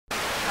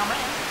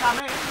Come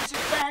in, this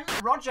is Ben.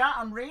 Roger,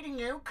 I'm reading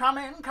you. Come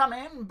in.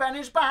 Ben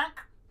is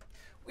back.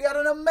 We had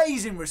an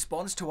amazing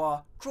response to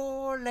our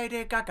Draw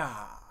Lady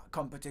Gaga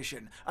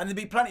competition, and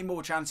there'll be plenty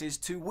more chances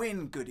to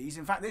win goodies.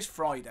 In fact, this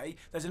Friday,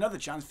 there's another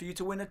chance for you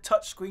to win a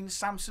touchscreen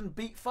Samsung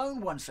Beat phone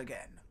once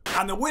again.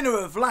 And the winner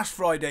of last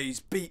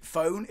Friday's Beat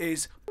phone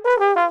is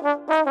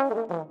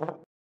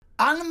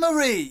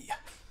Anne-Marie.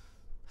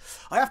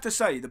 I have to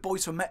say, the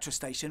boys from Metro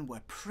Station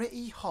were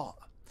pretty hot.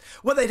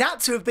 Well, they'd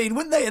had to have been,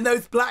 wouldn't they, in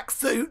those black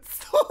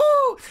suits?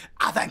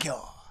 Ah, thank you.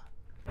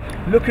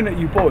 Looking at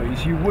you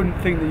boys, you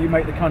wouldn't think that you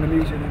make the kind of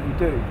music that you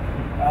do.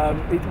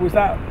 Was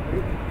that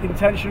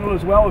intentional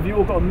as well? Have you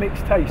all got a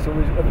mixed taste, or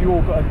have you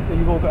all got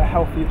a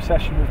healthy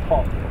obsession with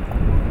pop?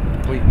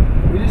 We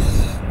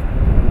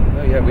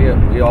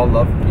all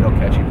love, you know,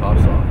 catchy pop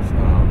songs.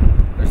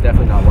 There's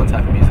definitely not one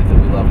type of music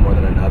that we love more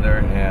than another,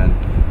 and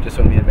just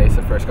when me and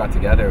Mesa first got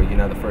together, you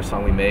know, the first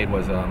song we made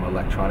was an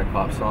electronic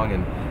pop song,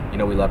 and you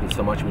know, we loved it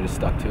so much we just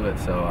stuck to it.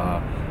 So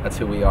that's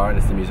who we are, and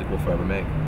it's the music we'll forever make.